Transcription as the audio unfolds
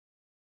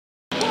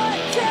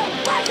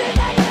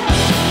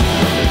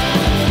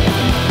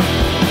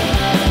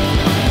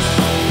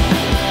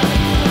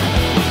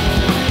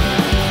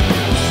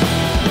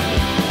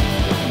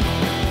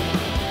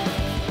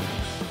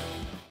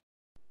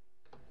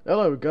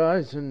Hello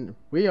guys, and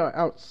we are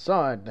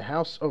outside the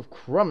House of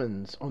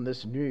Crummins on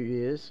this New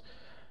Year's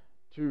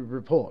to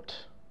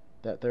report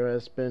that there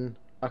has been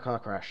a car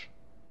crash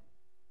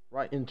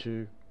right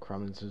into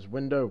Crummins'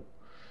 window.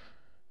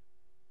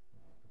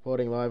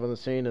 Reporting live on the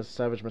scene is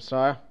Savage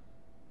Messiah,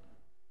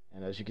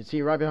 and as you can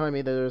see right behind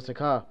me there is a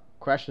car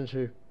crashed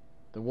into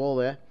the wall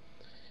there,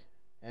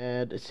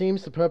 and it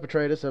seems the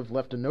perpetrators have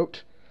left a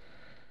note.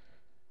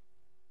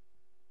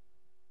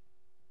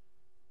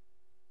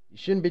 You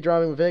shouldn't be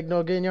driving with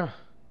eggnog in ya,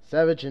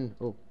 Savage, and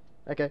oh,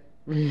 okay.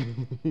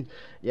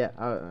 Yeah,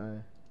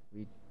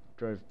 we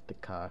drove the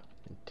car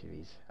into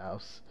his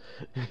house.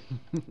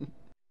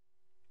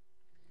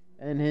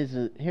 And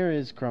here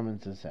is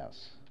Crummins'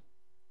 house.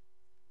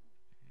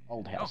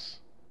 Old house.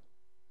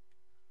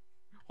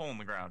 Hole in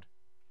the ground.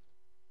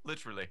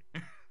 Literally.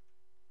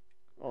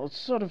 Well,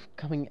 it's sort of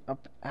coming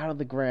up out of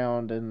the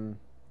ground and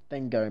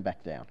then going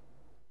back down.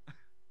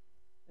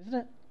 Isn't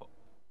it?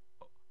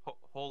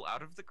 Hole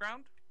out of the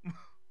ground?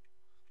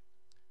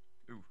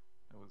 Ooh,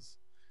 that was...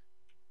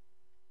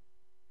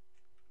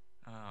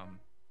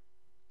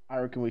 I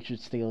reckon we should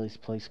steal his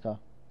police car.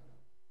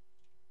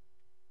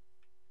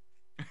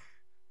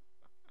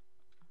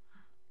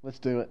 Let's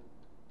do it.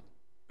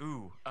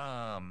 Ooh,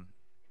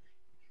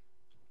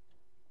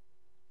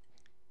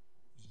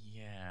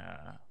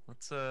 yeah.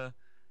 Let's, I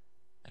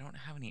don't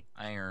have any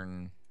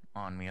iron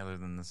on me other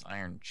than this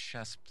iron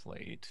chest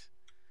plate.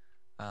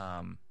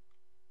 Yeah,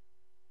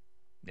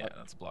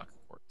 that's a block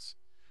of quartz.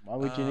 Why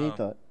would you need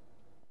that?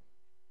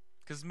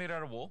 Because it's made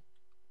out of wool.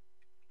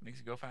 Makes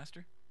it go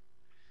faster.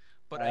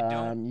 But I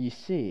don't... You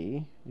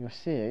see.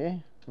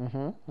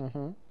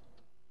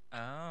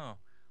 Oh.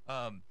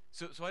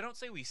 So I don't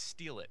say we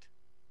steal it.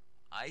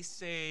 I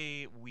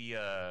say we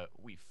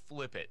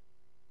flip it.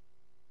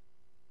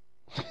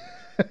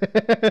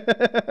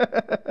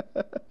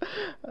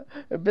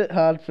 A bit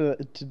hard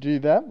to do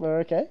that, but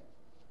okay.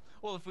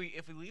 Well, if we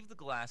leave the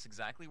glass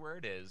exactly where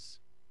it is,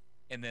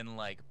 and then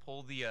like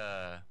pull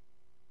the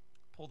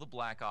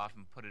black off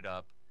and put it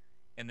up,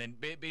 and then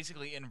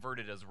basically invert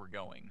it as we're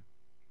going.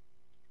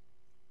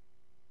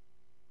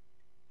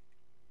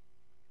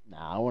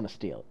 Nah, I want to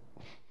steal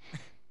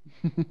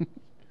it.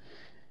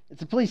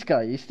 It's a police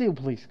car. You steal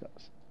police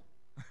cars.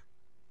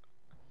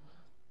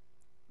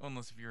 Well,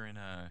 unless if you're in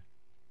a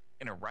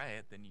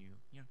riot, then you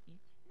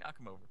knock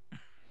them over.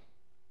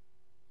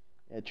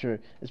 Yeah, true.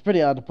 It's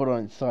pretty hard to put on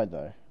inside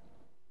though.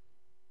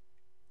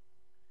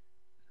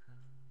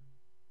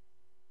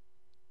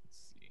 Let's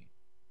see.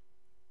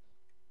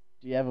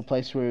 Do you have a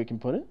place where we can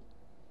put it?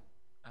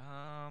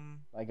 Um.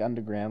 Like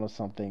underground or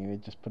something. We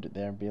just put it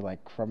there and be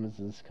like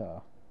Crummins'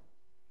 car.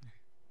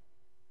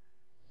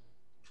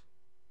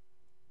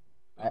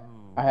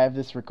 I have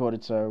this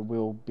recorded, so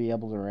we'll be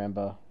able to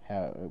remember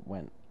how it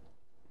went.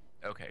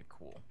 Okay,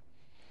 cool.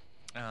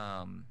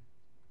 And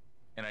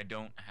I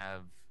don't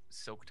have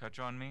silk touch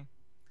on me.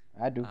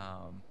 I do.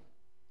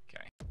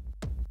 Okay.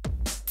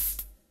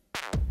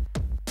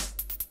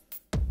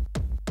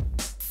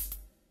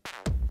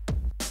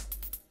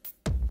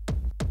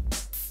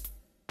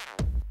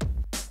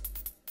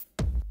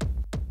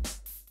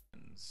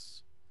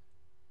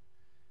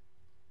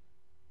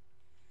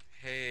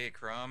 Hey,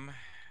 Crumb.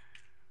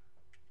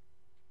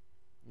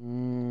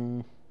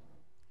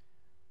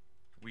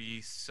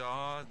 We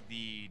saw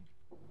the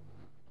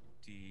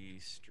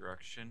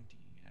destruction.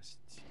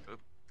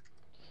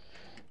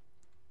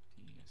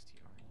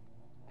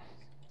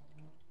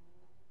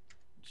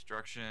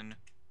 Destruction.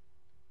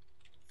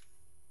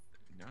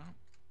 No.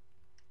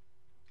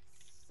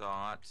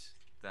 Thought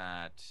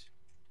that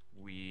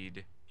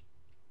we'd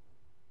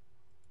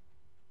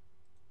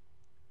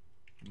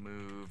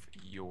move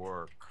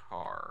your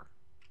car.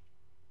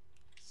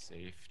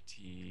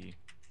 Safety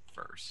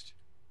first.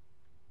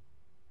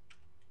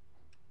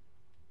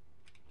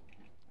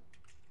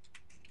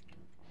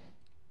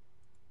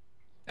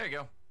 There you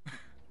go.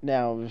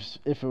 Now,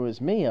 if it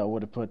was me, I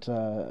would have put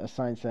a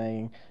sign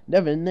saying,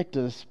 "Never nicked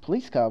a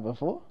police car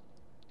before."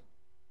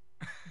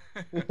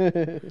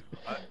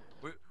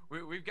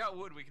 We've got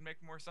wood. We can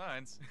make more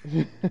signs.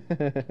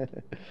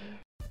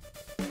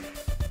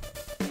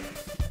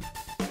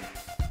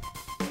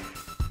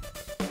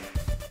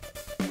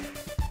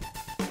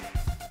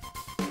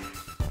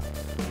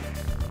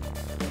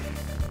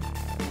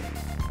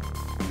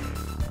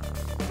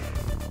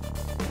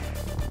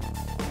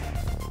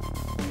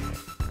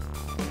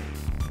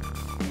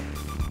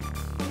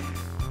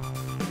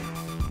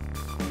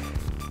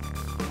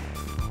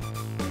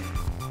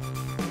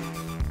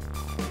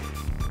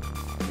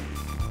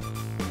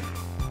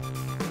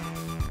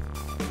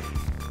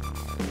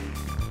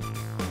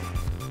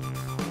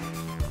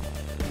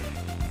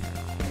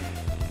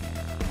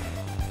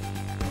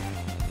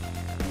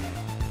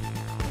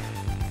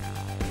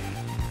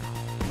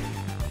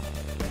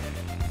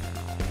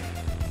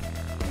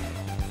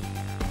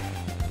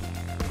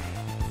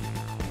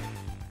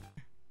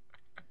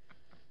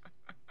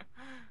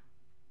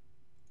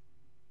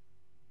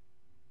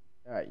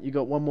 Alright, you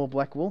got one more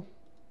black wool?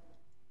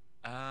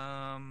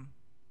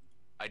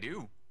 I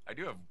do. I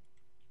do have...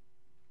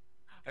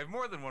 I have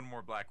more than one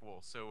more black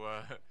wool,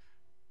 so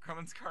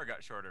Crumman's car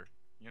got shorter.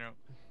 You know,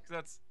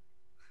 because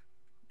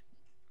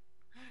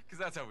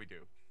that's how we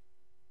do.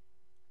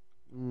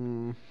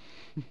 Mm.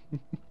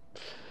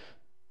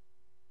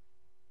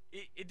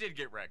 It did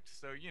get wrecked,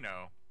 so you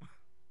know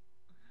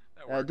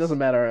that It doesn't works.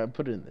 matter. I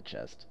put it in the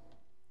chest.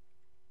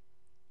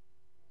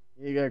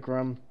 Here you go,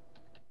 Crumb.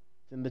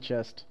 It's in the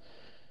chest.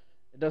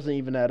 It doesn't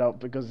even add up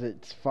because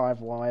it's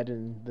 5 wide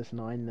and there's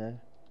 9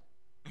 there.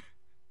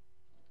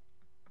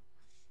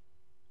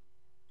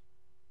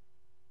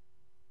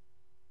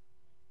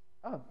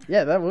 Oh,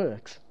 yeah, that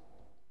works.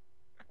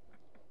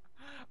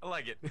 I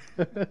like it.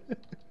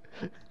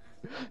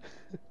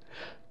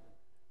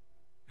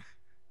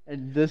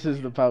 And this Oh is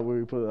yeah. the part where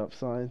we put up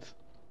signs.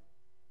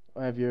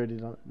 Or have you already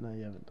done it? No,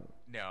 you haven't done it.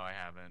 No, I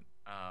haven't.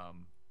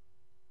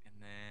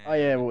 And Oh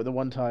yeah, then well, the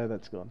one tire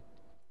that's gone.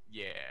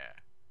 yeah,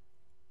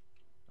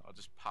 I'll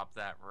just pop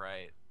that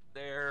right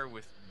there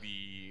with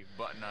the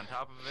button on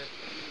top of it.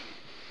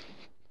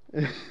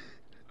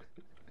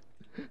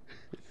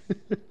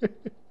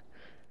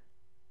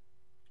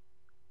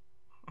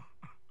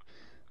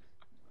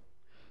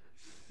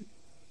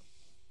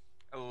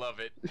 I love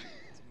it.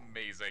 It's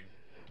amazing.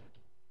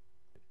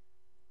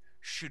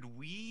 Should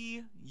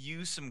we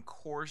use some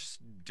coarse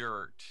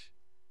dirt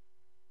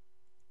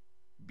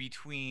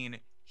between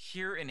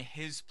here and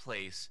his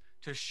place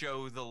to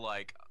show the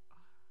like,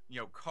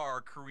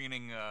 car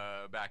careening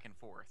back and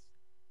forth?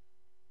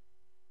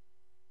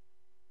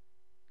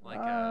 Like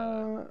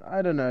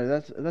I don't know.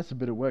 That's a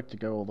bit of work to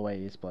go all the way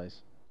to his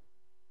place.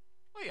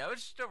 oh yeah,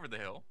 it's just over the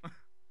hill.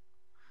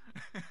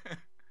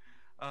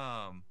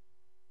 um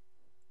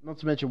Not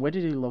to mention, where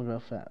did he log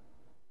off at?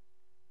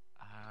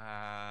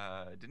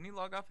 didn't he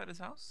log off at his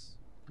house?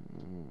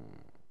 Hmm.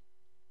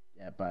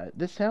 Yeah, but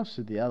this house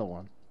or the other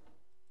one?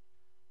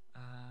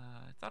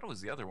 I thought it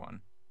was the other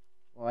one.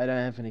 Well, I don't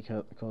have any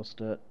coarse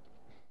dirt.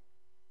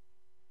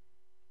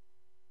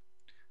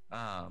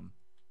 Um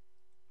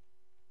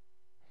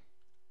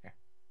Here.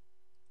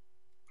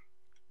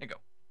 There you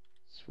go.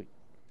 Sweet.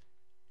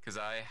 Cause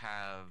I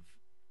have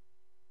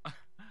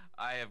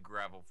I have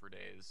gravel for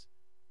days.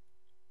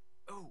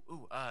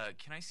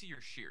 Can I see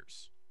your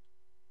shears?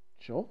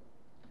 Sure.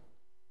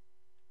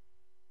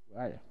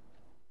 Where are you?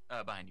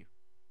 Behind you.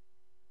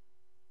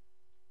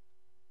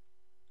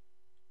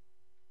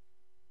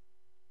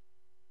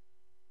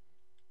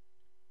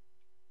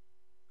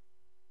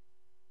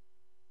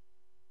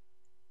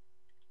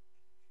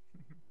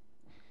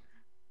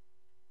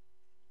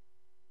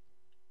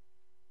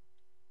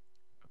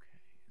 Okay,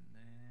 and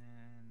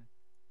then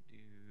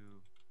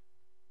do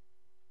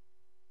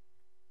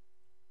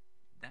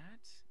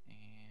that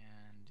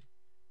and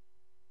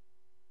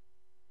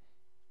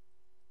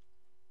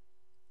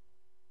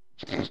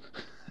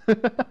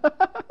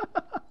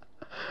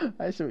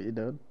I see what you're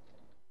doing.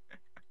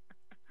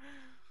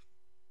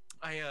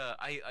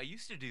 I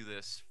used to do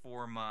this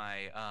for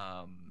my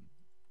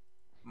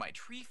my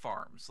tree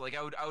farms. Like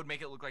I would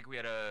make it look like we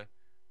had a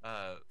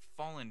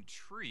fallen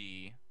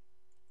tree.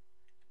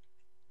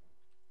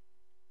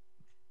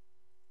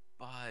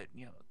 But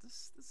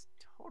this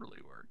totally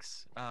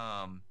works.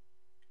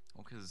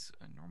 Well, because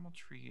a normal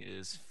tree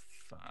is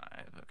 5.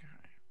 Okay.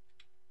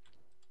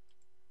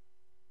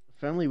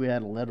 If only we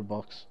had a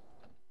letterbox.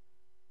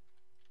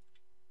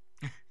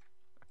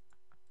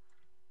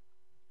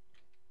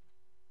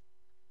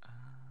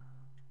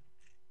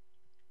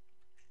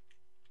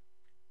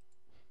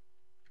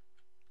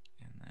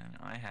 And then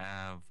I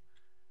have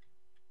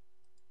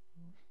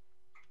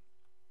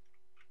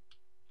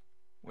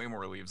way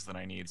more leaves than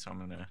I need, so I'm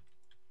gonna.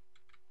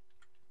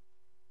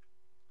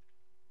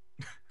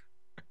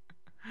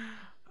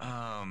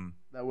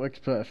 That works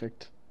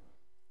perfect.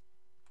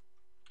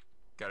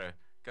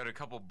 Got a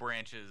couple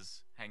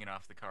branches hanging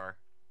off the car.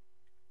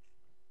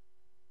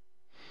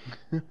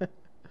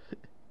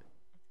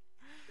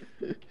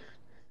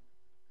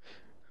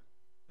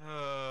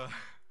 Uh,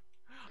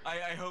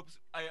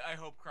 I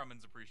hope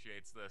Crummins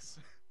appreciates this.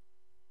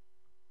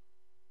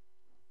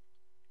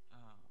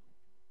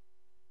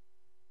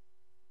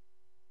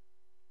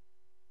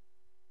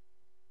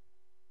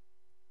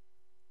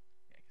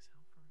 Yeah, because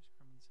how far is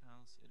Crummins'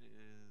 house? It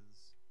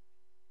is.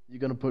 You're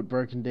gonna put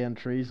broken down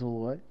trees all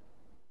the way?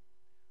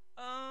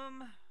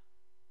 Um,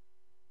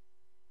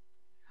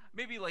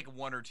 maybe like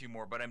 1 or 2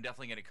 more, but I'm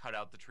definitely gonna cut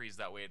out the trees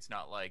that way. It's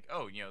not like,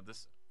 oh,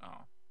 this.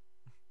 Oh.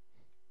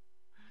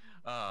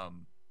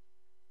 Um,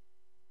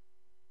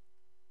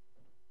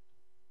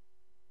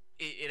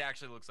 it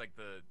actually looks like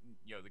the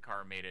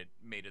car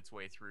made its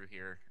way through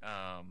here.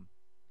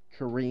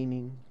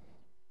 Careening.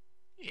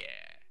 Yeah.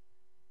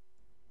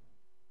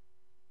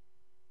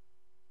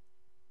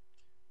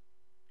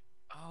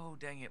 Oh,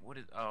 dang it. What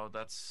is Oh,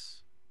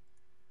 that's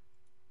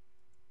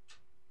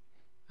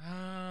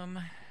um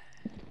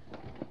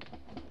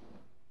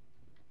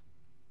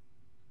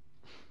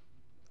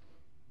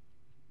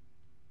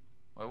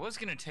well, I was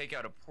going to take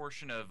out a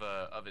portion of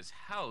his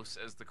house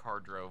as the car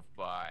drove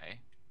by.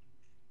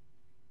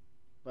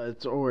 But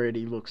it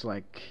already looks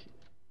like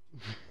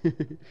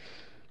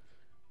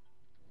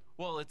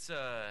Well,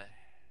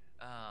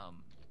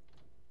 um,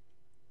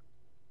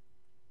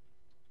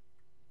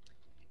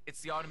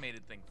 it's the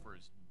automated thing for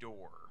his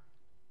door.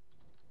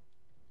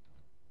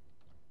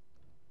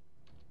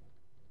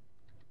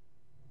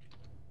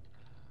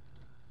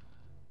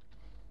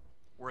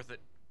 Worth it.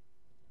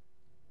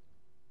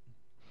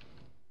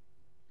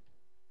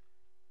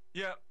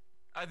 Yeah,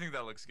 I think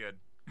that looks good.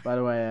 By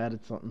the way, I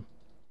added something.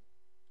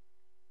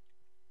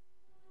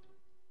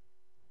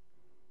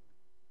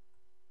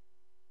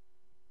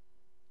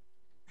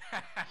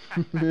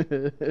 uh,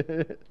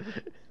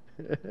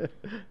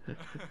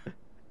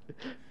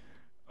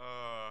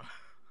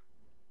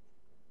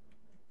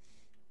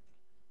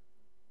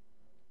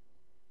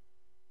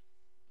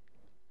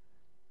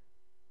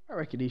 I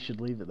reckon he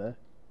should leave it there.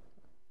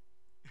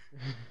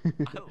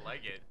 I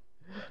like it.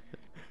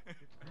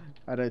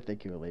 I don't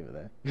think he will leave it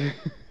there.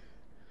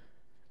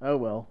 Oh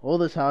well, all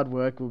this hard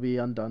work will be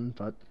undone,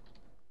 but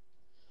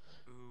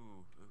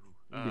Ooh.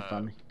 it'll be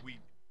funny. We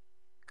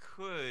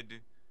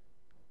could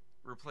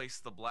replace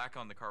the black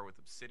on the car with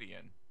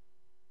obsidian.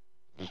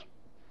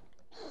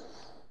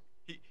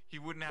 He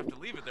wouldn't have to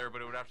leave it there,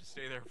 but it would have to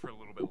stay there for a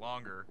little bit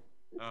longer.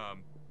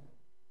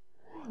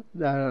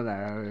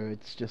 No,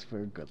 it's just for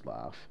a good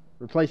laugh.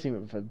 Replacing it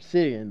with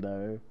obsidian,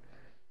 though.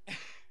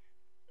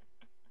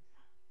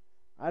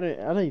 I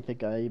don't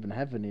think I even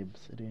have any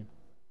obsidian.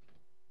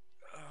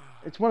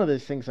 It's one of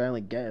those things I only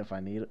get if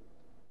I need it.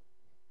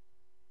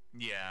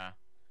 Yeah.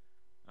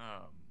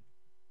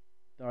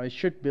 Though I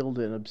should build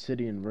an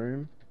obsidian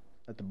room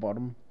at the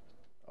bottom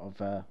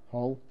of a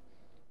hole,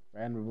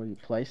 randomly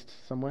placed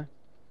somewhere.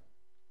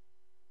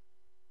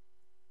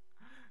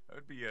 That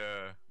would be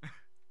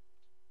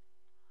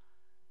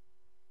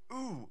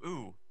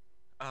Ooh.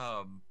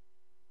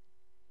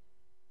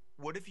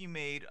 What if you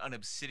made an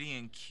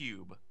obsidian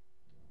cube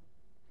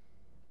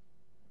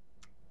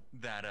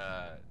that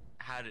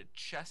had a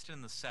chest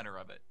in the center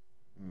of it?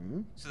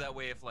 Mm-hmm. So that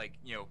way, if like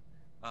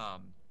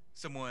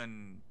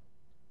someone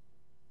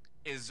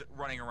is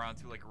running around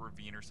through like a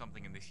ravine or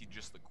something, and they see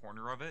just the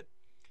corner of it,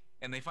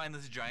 and they find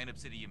this giant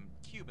obsidian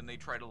cube, and they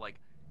try to like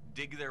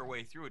dig their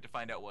way through it to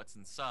find out what's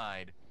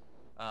inside.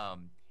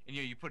 And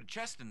you put a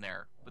chest in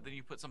there, but then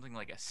you put something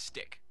like a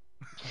stick.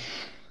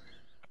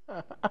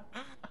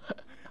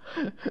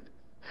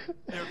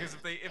 Because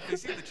if they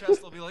see the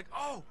chest, they'll be like,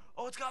 oh,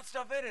 it's got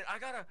stuff in it. I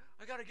gotta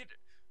get.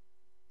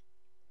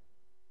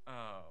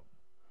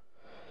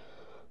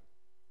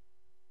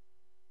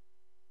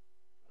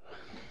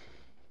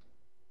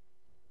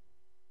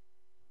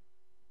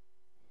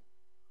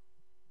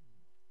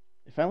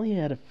 If only he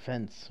had a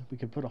fence, we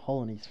could put a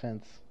hole in his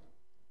fence.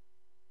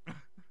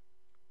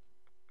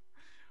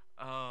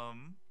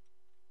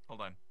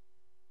 Hold on.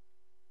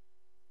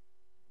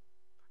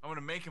 I'm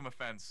gonna make him a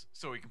fence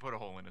so he can put a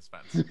hole in his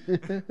fence.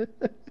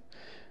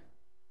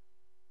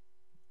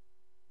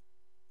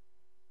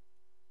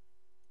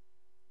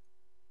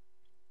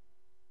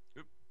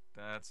 Oop,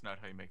 that's not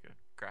how you make a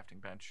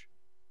crafting bench.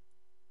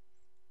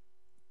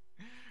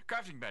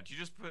 Crafting bench. You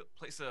just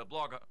place a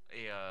log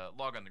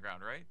on the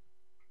ground, right?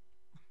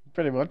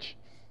 Pretty much.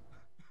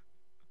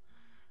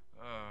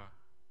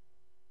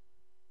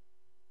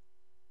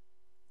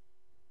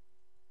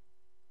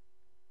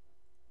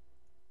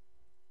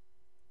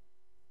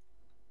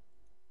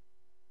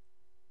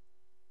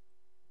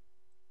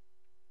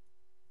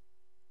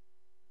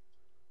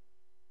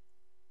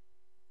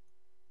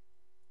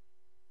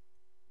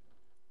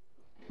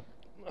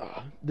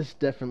 This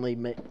definitely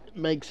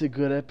makes a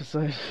good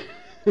episode.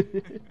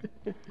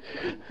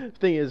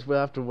 Thing is, we'll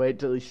have to wait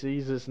till he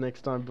sees this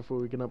next time before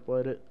we can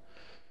upload it.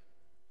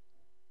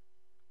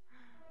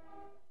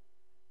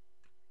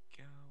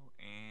 Go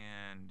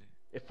and...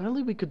 If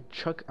only we could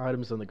chuck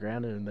items on the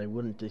ground and they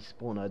wouldn't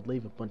despawn, I'd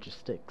leave a bunch of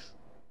sticks.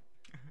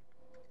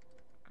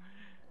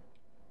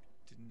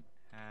 Didn't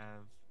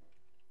have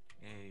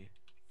a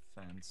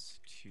fence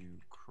to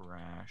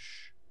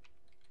crash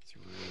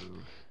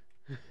through,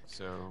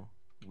 so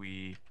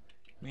we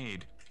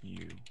made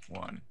you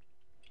one.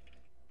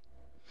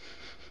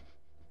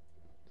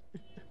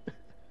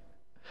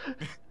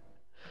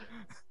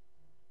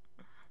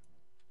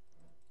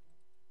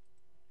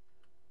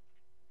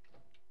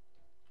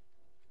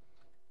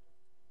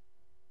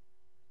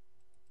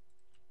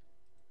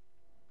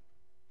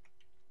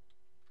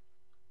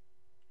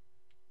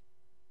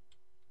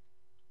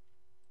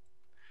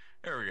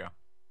 There we go.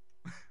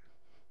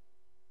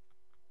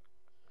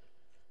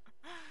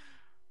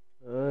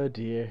 Oh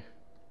dear.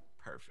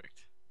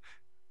 Perfect.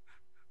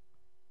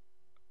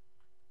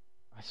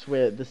 I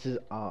swear, this is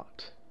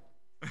art.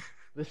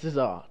 This is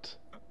art.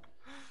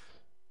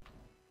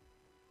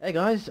 Hey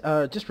guys,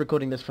 just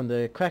recording this from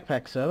the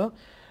Crackpack server,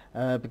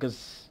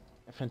 because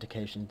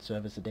authentication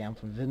servers are down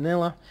from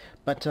vanilla.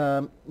 But,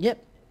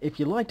 yep, if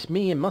you liked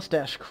me and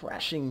MustDash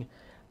crashing,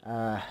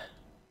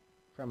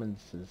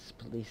 Crummins's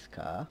police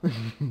car,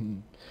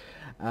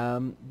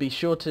 be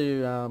sure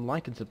to,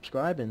 like and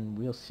subscribe, and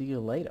we'll see you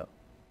later.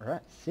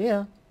 Alright, see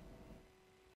ya!